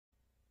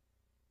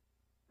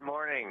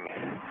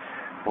morning.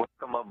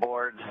 Welcome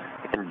aboard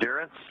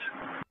Endurance.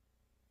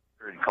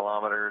 100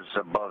 kilometers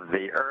above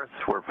the Earth.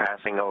 We're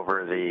passing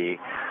over the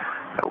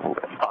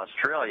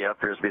Australia,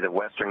 appears to be the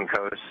western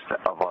coast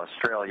of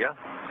Australia.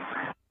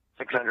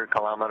 600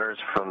 kilometers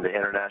from the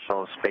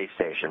International Space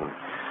Station.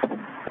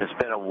 It's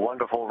been a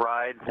wonderful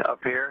ride up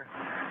here,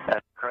 an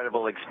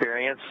incredible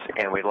experience,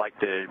 and we'd like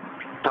to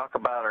talk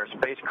about our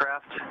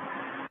spacecraft,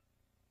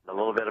 a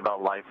little bit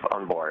about life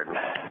on board.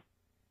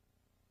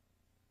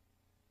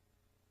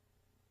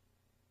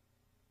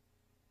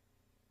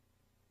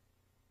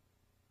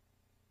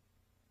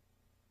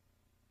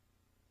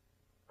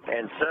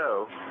 And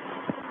so,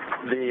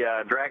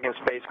 the Dragon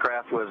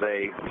spacecraft was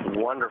a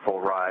wonderful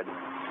ride.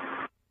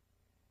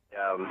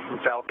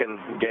 Falcon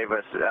gave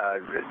us a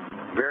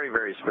very,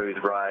 very smooth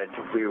ride.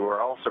 We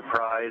were all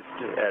surprised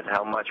at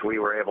how much we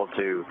were able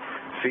to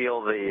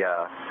feel the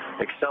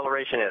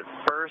acceleration at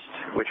first,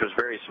 which was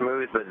very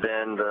smooth, but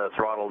then the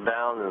throttle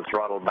down and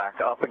throttle back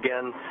up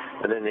again,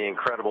 and then the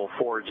incredible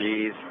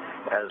 4Gs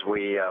as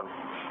we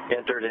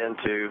entered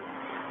into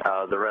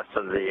the rest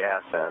of the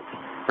ascent,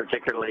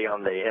 particularly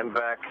on the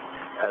MVAC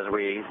as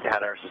we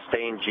had our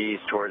sustained Gs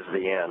towards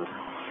the end.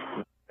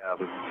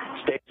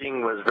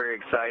 Staging was very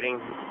exciting.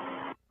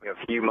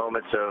 A few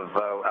moments of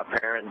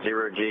apparent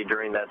zero-G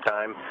during that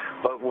time,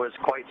 but was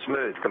quite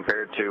smooth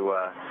compared to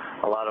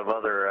a lot of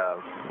other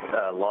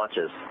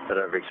launches that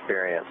I've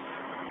experienced.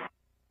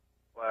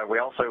 We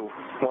also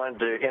wanted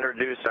to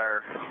introduce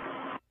our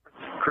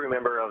crew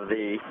member of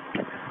the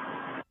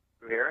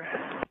crew here.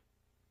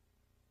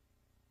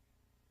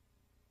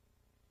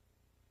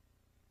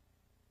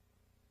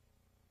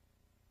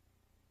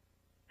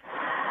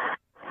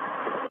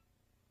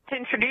 To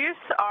introduce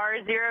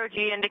our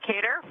zero-G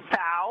indicator,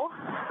 FOW.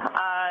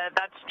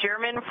 That's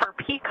German for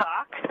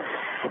peacock.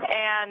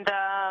 And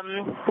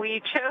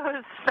we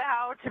chose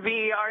FOW to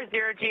be our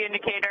zero-G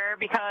indicator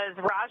because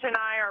Raj and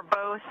I are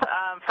both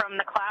from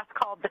the class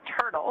called the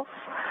Turtles.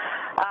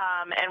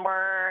 And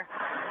we're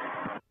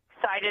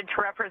excited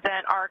to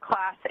represent our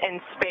class in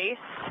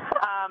space.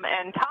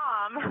 And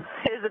Tom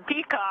is a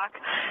peacock.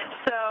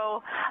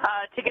 So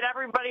to get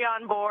everybody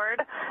on board,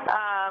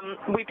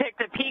 we picked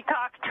a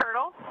peacock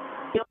turtle.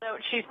 You'll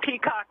note she's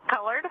peacock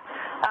colored,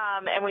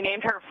 and we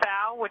named her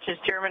FOW, which is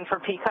German for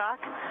peacock.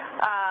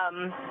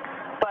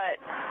 But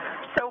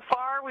so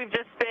far, we've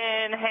just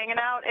been hanging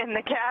out in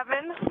the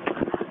cabin.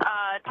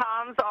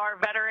 Tom's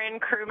our veteran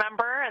crew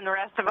member, and the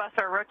rest of us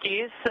are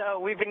rookies, so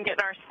we've been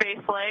getting our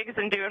space legs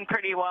and doing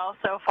pretty well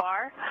so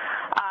far.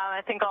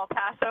 I think I'll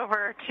pass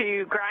over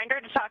to Grinder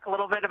to talk a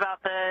little bit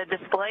about the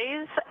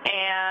displays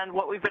and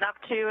what we've been up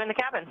to in the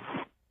cabin.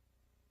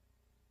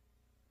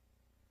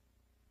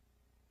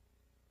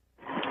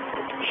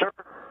 Sure.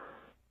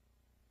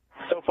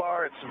 So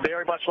far, it's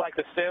very much like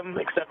the sim,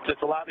 except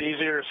it's a lot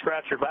easier to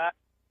scratch your back.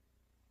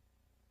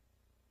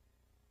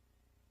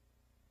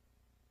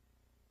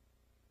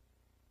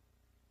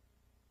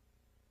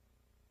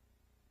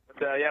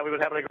 Yeah, we've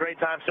been having a great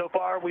time so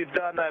far. We've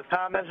done, as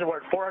Tom mentioned, we're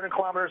at 400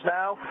 kilometers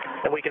now,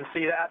 and we can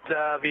see that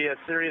via a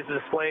series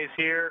of displays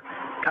here,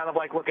 kind of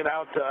like looking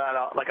out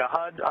like a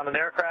HUD on an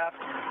aircraft,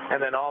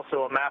 and then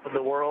also a map of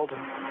the world,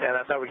 and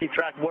that's how we keep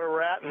track of where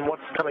we're at and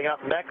what's coming up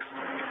next.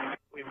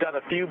 We've done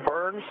a few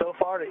burns so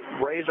far to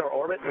raise our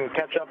orbit and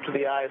catch up to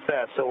the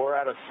ISS. So we're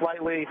at a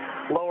slightly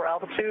lower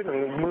altitude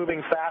and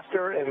moving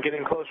faster and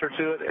getting closer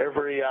to it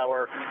every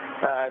hour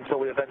until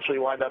we eventually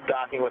wind up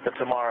docking with it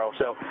tomorrow.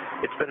 So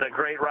it's been a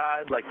great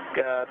ride, like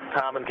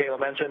Tom and Kayla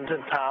mentioned,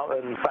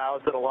 and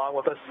FOW's been along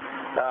with us,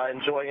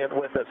 enjoying it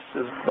with us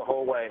the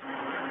whole way.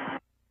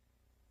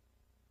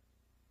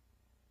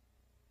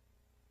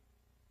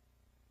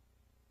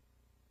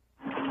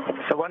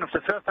 So one of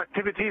the first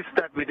activities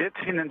that we did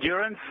in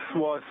Endurance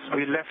was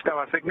we left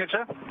our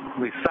signature,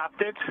 we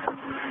subbed it,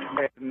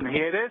 and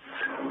here it is,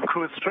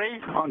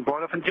 Crew-3 on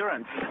board of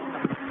Endurance.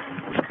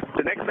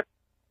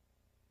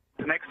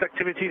 The next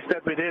activities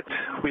that we did,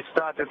 we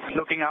started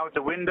looking out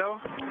the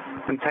window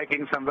and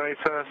taking some very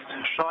first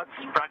shots,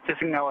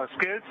 practicing our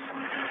skills,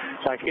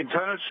 like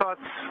internal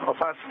shots of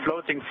us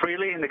floating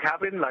freely in the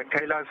cabin, like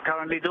Kayla is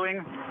currently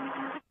doing.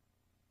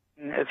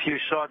 A few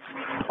shots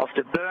of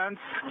the burns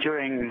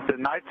during the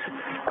night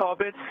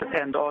orbits,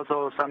 and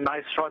also some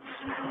nice shots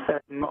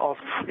of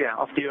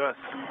the Earth.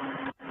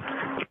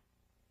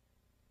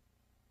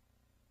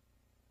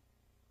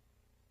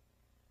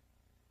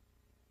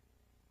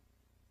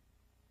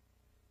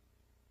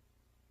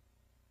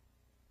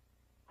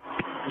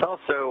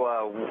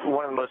 Also,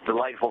 one of the most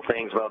delightful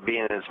things about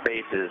being in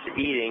space is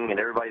eating,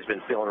 and everybody's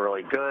been feeling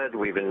really good.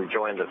 We've been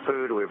enjoying the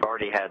food. We've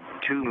already had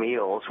 2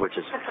 meals, which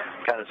is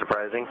kind of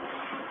surprising.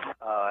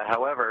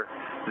 However,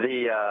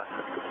 the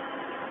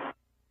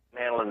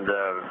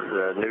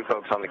new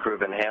folks on the crew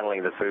have been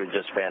handling the food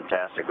just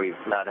fantastic. We've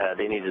not had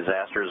any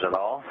disasters at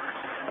all.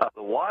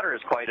 The water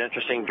is quite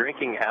interesting,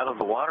 drinking out of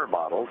the water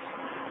bottles.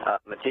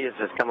 Matthias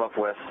has come up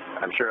with,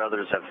 I'm sure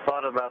others have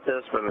thought about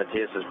this, but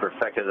Matthias has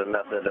perfected a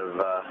method of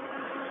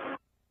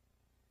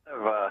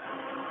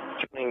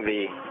putting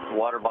the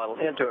water bottle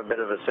into a bit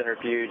of a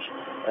centrifuge,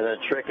 and the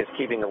trick is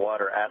keeping the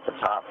water at the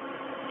top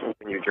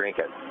when you drink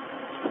it.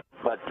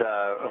 But,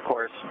 of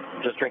course,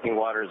 just drinking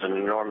water is an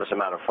enormous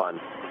amount of fun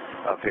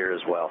up here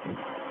as well.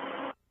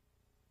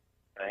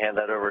 I hand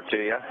that over to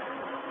you.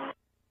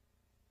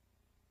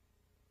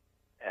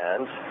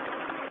 And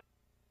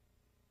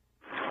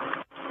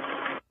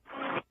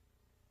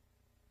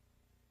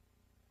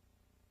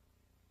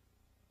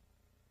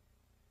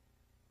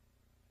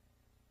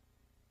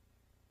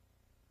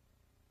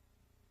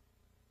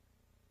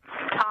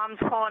Tom's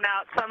pulling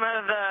out some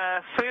of the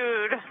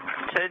food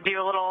to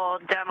do a little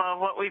demo of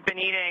what we've been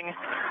eating.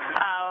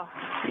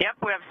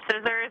 Yep, we have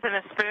scissors and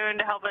a spoon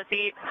to help us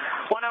eat.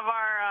 One of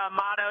our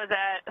mottos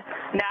at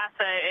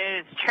NASA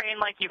is train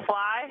like you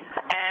fly,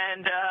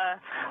 and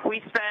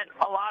we spent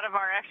a lot of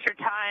our extra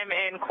time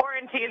in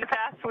quarantine the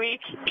past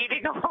week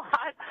eating a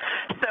lot,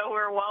 so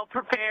we're well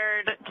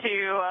prepared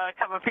to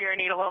come up here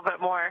and eat a little bit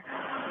more.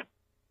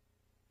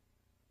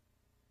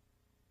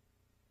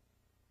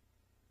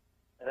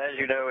 And as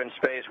you know, in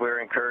space, we're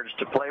encouraged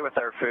to play with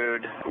our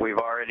food. We've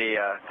already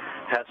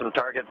had some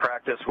target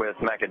practice with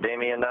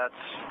macadamia nuts.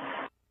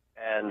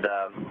 And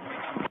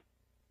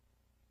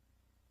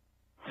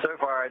so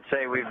far, I'd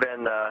say we've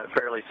been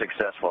fairly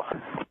successful.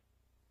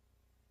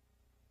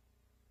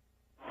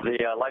 The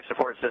life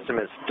support system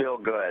is still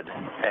good,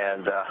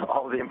 and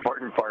all the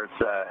important parts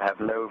have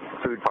no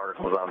food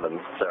particles on them.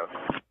 So.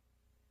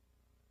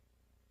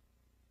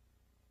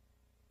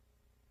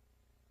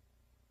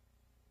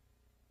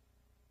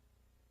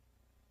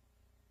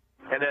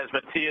 And as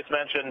Matthias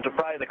mentioned,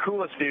 probably the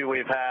coolest view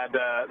we've had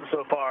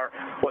so far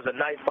was a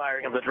night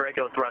firing of the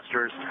Draco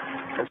thrusters.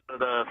 And so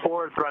the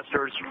forward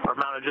thrusters are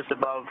mounted just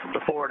above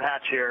the forward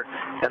hatch here.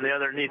 And the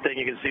other neat thing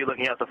you can see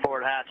looking out the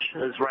forward hatch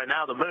is right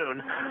now the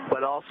moon,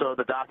 but also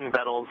the docking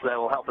pedals that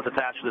will help us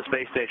attach to the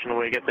space station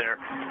when we get there.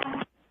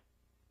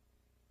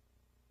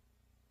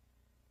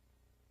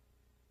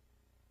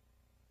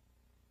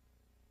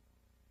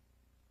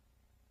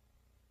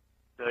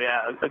 So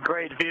yeah, a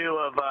great view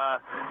of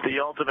the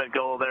ultimate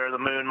goal there, the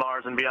moon,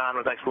 Mars, and beyond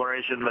with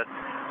exploration, but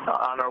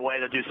on our way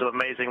to do some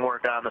amazing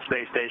work on the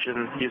space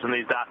station using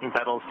these docking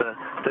pedals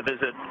to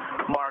visit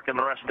Mark and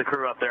the rest of the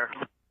crew up there.